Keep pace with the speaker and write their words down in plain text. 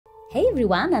Hey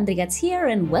everyone, Andrigatz here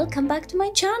and welcome back to my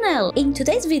channel! In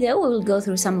today's video we will go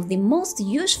through some of the most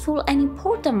useful and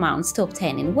important mounts to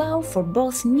obtain in WoW for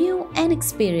both new and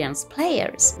experienced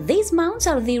players. These mounts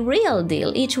are the real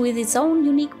deal, each with its own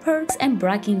unique perks and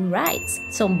bragging rights.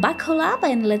 So buckle up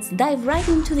and let's dive right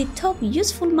into the top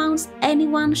useful mounts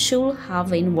anyone should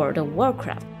have in World of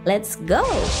Warcraft. Let's go!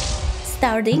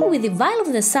 Starting with the Vial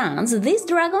of the Suns, this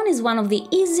dragon is one of the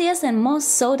easiest and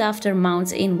most sought after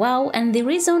mounts in WoW, and the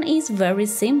reason is very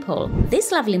simple.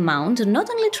 This lovely mount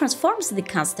not only transforms the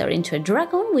caster into a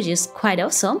dragon, which is quite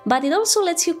awesome, but it also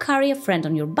lets you carry a friend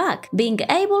on your back. Being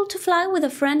able to fly with a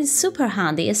friend is super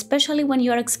handy, especially when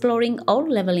you are exploring or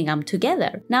leveling up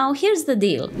together. Now here's the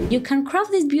deal. You can craft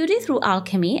this beauty through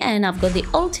alchemy, and I've got the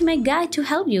ultimate guide to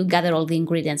help you gather all the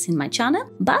ingredients in my channel,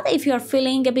 but if you are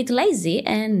feeling a bit lazy,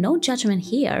 and no judgment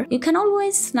here, you can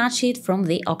always snatch it from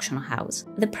the auction house.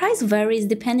 The price varies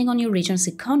depending on your region's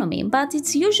economy, but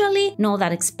it's usually not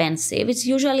that expensive, it's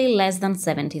usually less than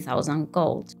 70,000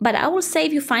 gold. But I will say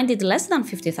if you find it less than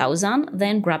 50,000,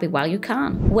 then grab it while you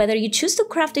can. Whether you choose to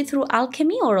craft it through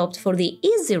alchemy or opt for the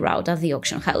easy route at the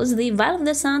auction house, the Vial of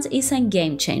the Suns is a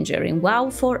game changer in WoW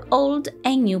for old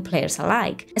and new players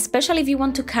alike, especially if you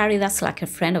want to carry that slacker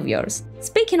friend of yours.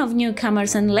 Speaking of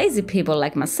newcomers and lazy people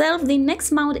like myself, the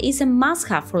next mount is a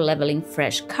must-have for leveling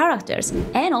fresh characters,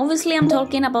 and obviously I'm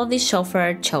talking about the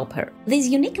Chauffeur Chopper. This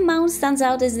unique mount stands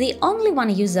out as the only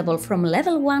one usable from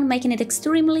level 1, making it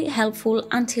extremely helpful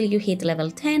until you hit level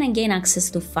 10 and gain access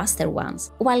to faster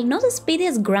ones. While not as speedy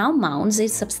as ground mounts, it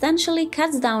substantially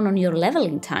cuts down on your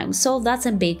leveling time, so that's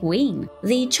a big win.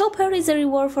 The Chopper is a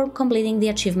reward for completing the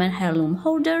achievement Heirloom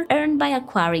Hoarder, earned by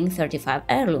acquiring 35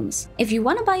 heirlooms. If you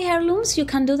want to buy heirlooms, you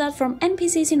can do that from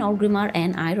NPCs in Orgrimmar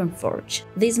and Ironforge.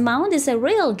 This mount is a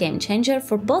real game changer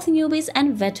for both newbies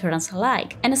and veterans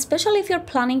alike, and especially if you're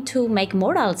planning to make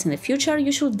more alts in the future,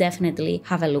 you should definitely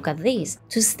have a look at this.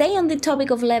 To stay on the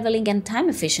topic of leveling and time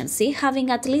efficiency, having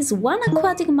at least one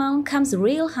aquatic mount comes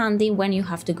real handy when you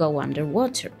have to go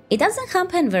underwater. It doesn't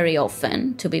happen very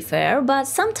often, to be fair, but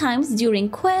sometimes during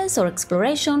quests or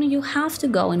exploration you have to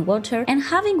go in water, and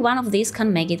having one of these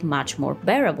can make it much more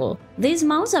bearable. These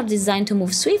mounts are designed to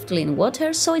move swiftly in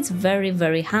water, so it's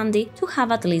very handy to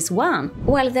have at least one.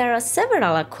 While there are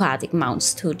several aquatic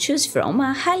mounts to choose from,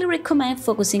 I highly recommend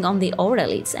focusing on the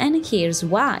Aurelids, and here's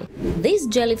why. These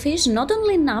jellyfish not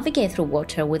only navigate through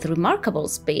water with remarkable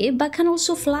speed, but can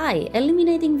also fly,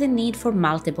 eliminating the need for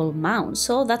multiple mounts,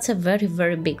 so that's a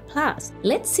very big plus.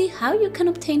 Let's see how you can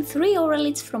obtain 3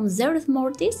 Aurelids from Zereth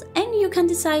Mortis, and you can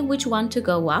decide which one to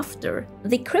go after.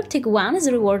 The cryptic one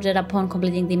is rewarded upon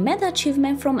completing the meta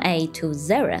achievement from A to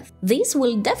Zereth. This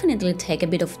will definitely take a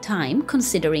bit of time,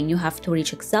 considering you have to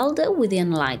reach Exalted with the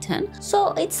Enlighten,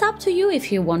 so it's up to you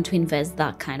if you want to invest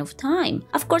that kind of time.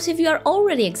 Of course, if you are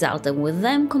already Exalted with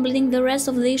them, completing the rest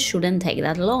of this shouldn't take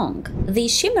that long. The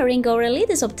Shimmering Aurelid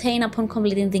is obtained upon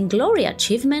completing the Glory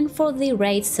achievement for the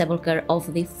Raid Sepulchre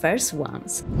of the first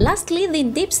ones. Lastly, the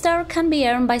Deep Star can be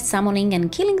earned by summoning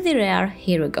and killing the rare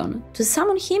Hirugon. To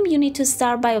summon him, you need to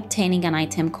start by obtaining an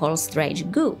item called Strange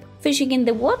Goop. Fishing in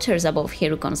the waters above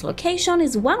Hirugon's location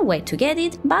is one way to get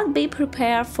it, but be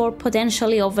prepared for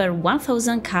potentially over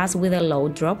 1000 casts with a low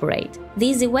drop rate. The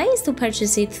easy way is to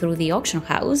purchase it through the auction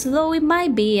house, though it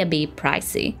might be a bit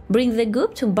pricey. Bring the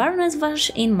goop to Baroness Vash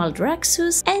in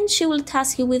Maldraxxus, and she will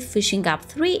task you with fishing up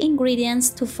 3 ingredients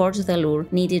to forge the lure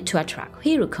needed to attract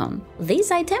Hirugon.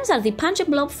 These items are the Pungent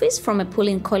Blobfish from a pool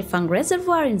in Coilfang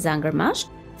Reservoir in Zangarmarsh,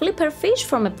 Flipper Fish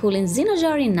from a pool in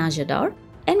Zinajar in Najadar,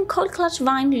 and Cold Clutch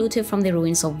Vine looted from the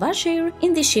ruins of Vashir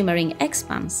in the Shimmering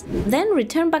Expanse. Then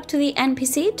return back to the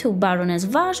NPC to Baroness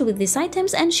Vash with these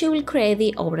items, and she will create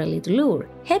the Aurelid lure.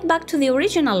 Head back to the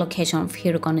original location of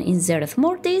Hirugon in Zereth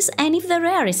Mortis, and if the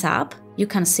rare is up, you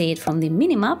can see it from the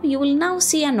minimap, you will now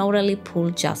see an Aurelid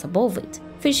pool just above it.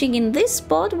 Fishing in this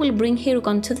spot will bring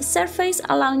Hirugon to the surface,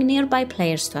 allowing nearby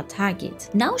players to attack it.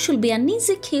 Now should be an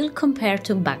easy kill compared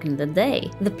to back in the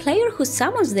day. The player who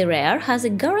summons the rare has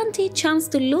a guaranteed chance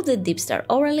to loot the Deep Star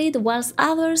Aurelid, whilst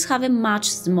others have a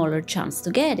much smaller chance to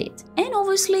get it. And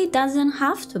obviously it doesn't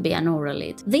have to be an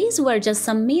Aurelid. These were just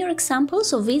some mere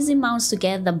examples of easy mounts to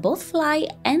get that both fly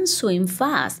and swim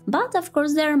fast, but of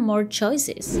course there are more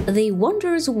choices. The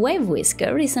Wanderer's Wave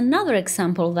Whisker is another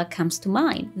example that comes to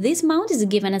mind. This mount is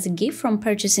given as a gift from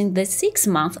purchasing the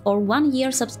 6-month or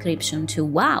 1-year subscription to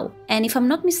WoW. And if I'm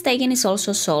not mistaken, it's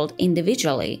also sold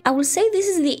individually. I will say this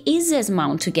is the easiest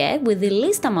mount to get with the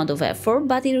least amount of effort,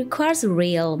 but it requires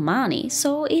real money,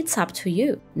 so it's up to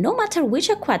you. No matter which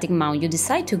aquatic mount you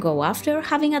decide to go after,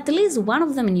 having at least one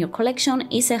of them in your collection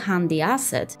is a handy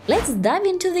asset. Let's dive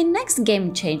into the next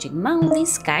game-changing mount, the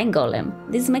Sky Golem.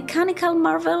 This mechanical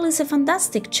marvel is a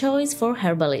fantastic choice for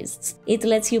herbalists. It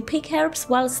lets you pick herbs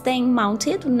while staying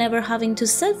mounted, never having to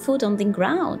set foot on the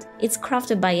ground. It's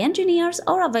crafted by engineers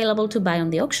or available to buy on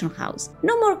the auction house.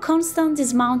 No more constant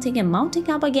dismounting and mounting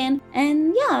up again,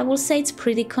 and yeah, I will say it's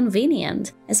pretty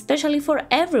convenient, especially for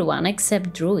everyone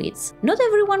except druids. Not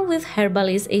everyone with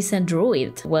Herbalism is a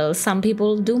druid. Well, some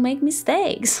people do make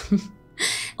mistakes.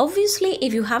 Obviously,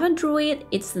 if you have a druid,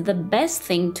 it's the best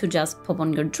thing to just pop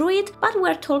on your druid, but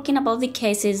we're talking about the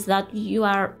cases that you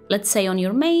are, let's say, on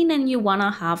your main and you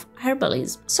wanna have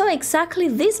herbalism. So exactly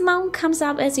this mount comes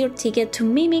up as your ticket to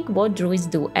mimic what druids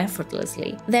do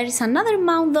effortlessly. There is another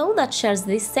mount though that shares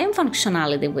the same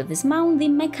functionality with this mount, the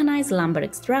Mechanized Lumber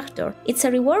Extractor. It's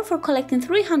a reward for collecting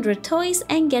 300 toys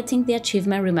and getting the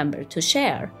achievement Remember to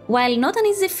Share. While not an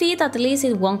easy feat, at least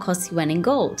it won't cost you any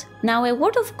gold. Now, a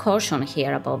word of caution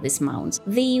here about these mounts.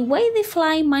 The way they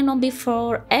fly might not be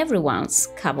for everyone's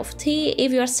cup of tea.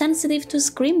 If you are sensitive to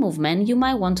screen movement, you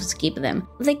might want to skip them.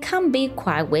 They can be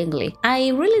quite wiggly. I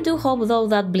really do hope though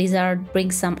that Blizzard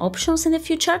brings some options in the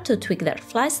future to tweak their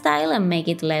fly style and make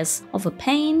it less of a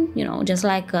pain, just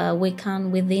like we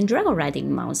can with the dragon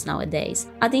riding mounts nowadays.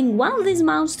 Adding one of these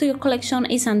mounts to your collection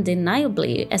is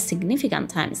undeniably a significant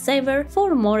time saver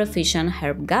for more efficient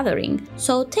herb gathering,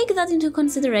 so take that into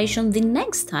consideration the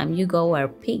next time you go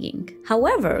herb pigging.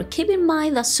 However, keep in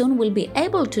mind that soon we'll be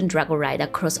able to dragon ride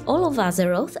across all of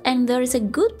Azeroth, and there is a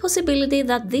good possibility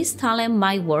that this talent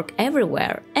might work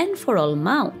everywhere and for all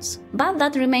mounts. But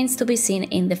that remains to be seen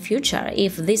in the future,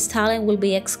 if this talent will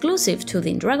be exclusive to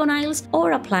the Dragon Isles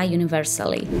or apply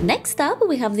universally. Next up,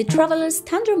 we have the Traveler's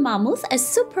Thunder Mammoth, a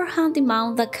super handy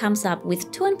mount that comes up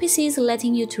with 2 NPCs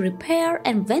letting you to repair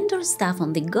and vendor stuff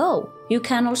on the go. You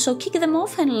can also kick them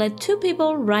off and let 2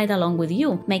 people ride along with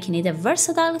you, making it a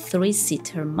versatile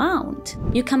 3-seater mount.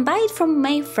 You can buy it from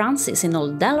May Francis in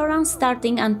Old Dalaran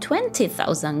starting at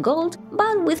 20,000 gold,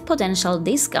 but with potential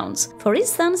discounts. For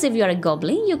instance, if you are a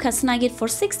goblin, you can snag it for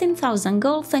 16,000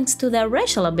 gold thanks to their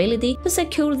racial ability to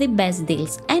secure the best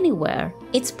deals anywhere.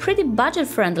 It's pretty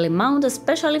budget-friendly mount,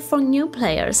 especially for new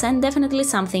players, and definitely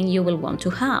something you will want to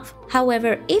have.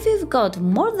 However, if you've got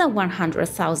more than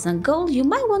 100,000 gold, you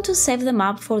might want to save them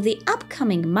up for the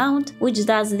upcoming mount, which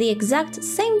does the exact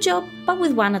same job but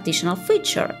with one additional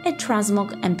feature, a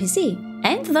Transmog NPC.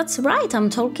 And that's right, I'm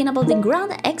talking about the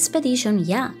Grand Expedition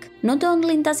Yak. Not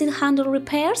only does it handle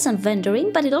repairs and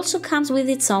vendoring, but it also comes with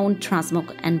its own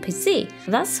Transmog NPC.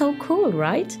 That's so cool,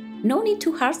 right? No need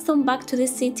to Hearthstone back to the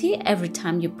city every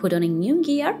time you put on a new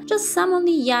gear, just summon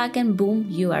the Yak and boom,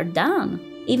 you are done.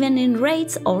 Even in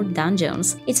raids or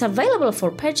dungeons. It's available for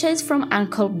purchase from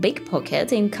Uncle Big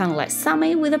Pocket in Canlai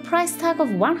Summit with a price tag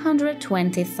of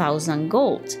 120,000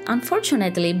 gold.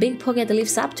 Unfortunately, Big Pocket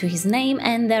lives up to his name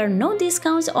and there are no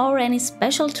discounts or any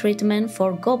special treatment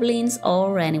for goblins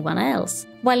or anyone else.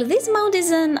 While this mount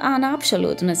isn't an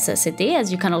absolute necessity,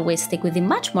 as you can always stick with the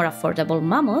much more affordable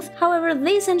Mammoth, however,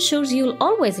 this ensures you'll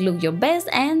always look your best,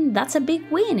 and that's a big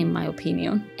win in my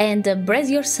opinion. And brace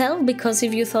yourself, because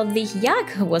if you thought the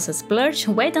Yak was a splurge,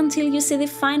 wait until you see the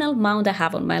final mount I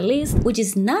have on my list, which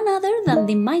is none other than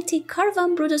the mighty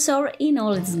Caravan Brutosaur in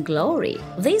all its glory.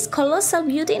 This colossal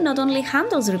beauty not only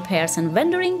handles repairs and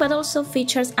vendoring, but also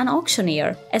features an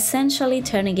auctioneer, essentially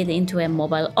turning it into a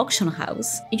mobile auction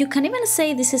house. You can even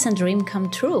say this is a dream come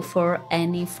true for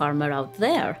any farmer out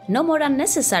there. No more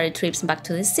unnecessary trips back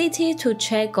to the city to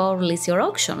check or list your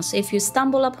auctions. If you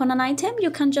stumble upon an item, you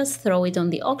can just throw it on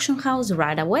the auction house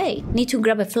right away. Need to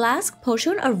grab a flask,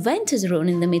 potion or Ventus rune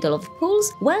in the middle of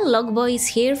pools? Well, Longboi is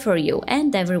here for you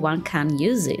and everyone can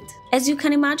use it. As you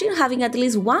can imagine, having at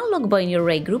least one Longboi in your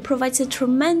raid group provides a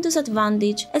tremendous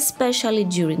advantage, especially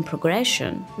during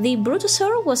progression. The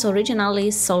Brutosaur was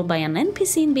originally sold by an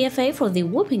NPC in BFA for the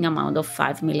whopping amount of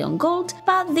 5 million gold,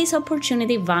 but this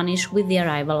opportunity vanished with the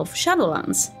arrival of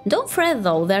Shadowlands. Don't fret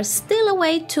though, there's still a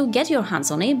way to get your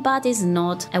hands on it, but it's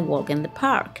not a walk in the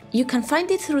park. You can find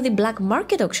it through the black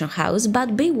market auction house,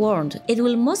 but be warned, it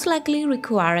will most likely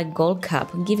require a gold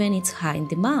cap given its high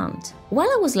demand. While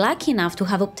I was lucky enough to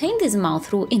have obtained this mount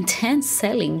through intense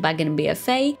selling back in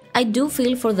BFA, I do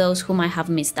feel for those who might have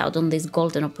missed out on this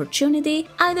golden opportunity,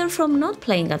 either from not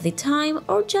playing at the time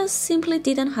or just simply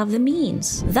didn't have the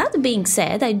means. That being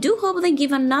said, I do hope they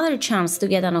give another chance to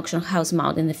get an auction house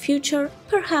mount in the future,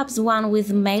 perhaps one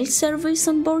with mail service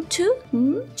on board too?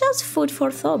 Just food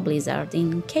for thought, Blizzard,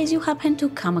 in case you happen to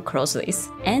come across this.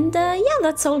 And yeah,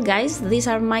 that's all guys, these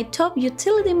are my top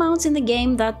utility mounts in the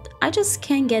game that I just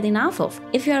can't get enough of.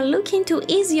 If you are looking to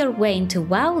ease your way into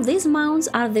WoW, these mounts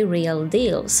are the real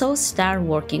deal, so start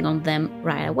working on them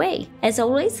right away. As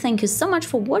always, thank you so much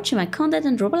for watching my content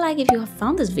and drop a like if you have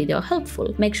found this video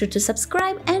helpful. Make sure to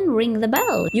subscribe and ring the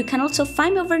bell. You can also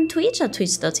find me over on Twitch at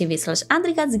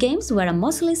twitch.tv/AndricatsGames, where I'm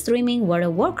mostly streaming World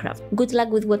of Warcraft. Good luck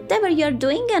with whatever you're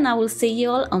doing, and I will see you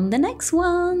all on the next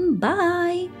one.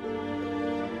 Bye!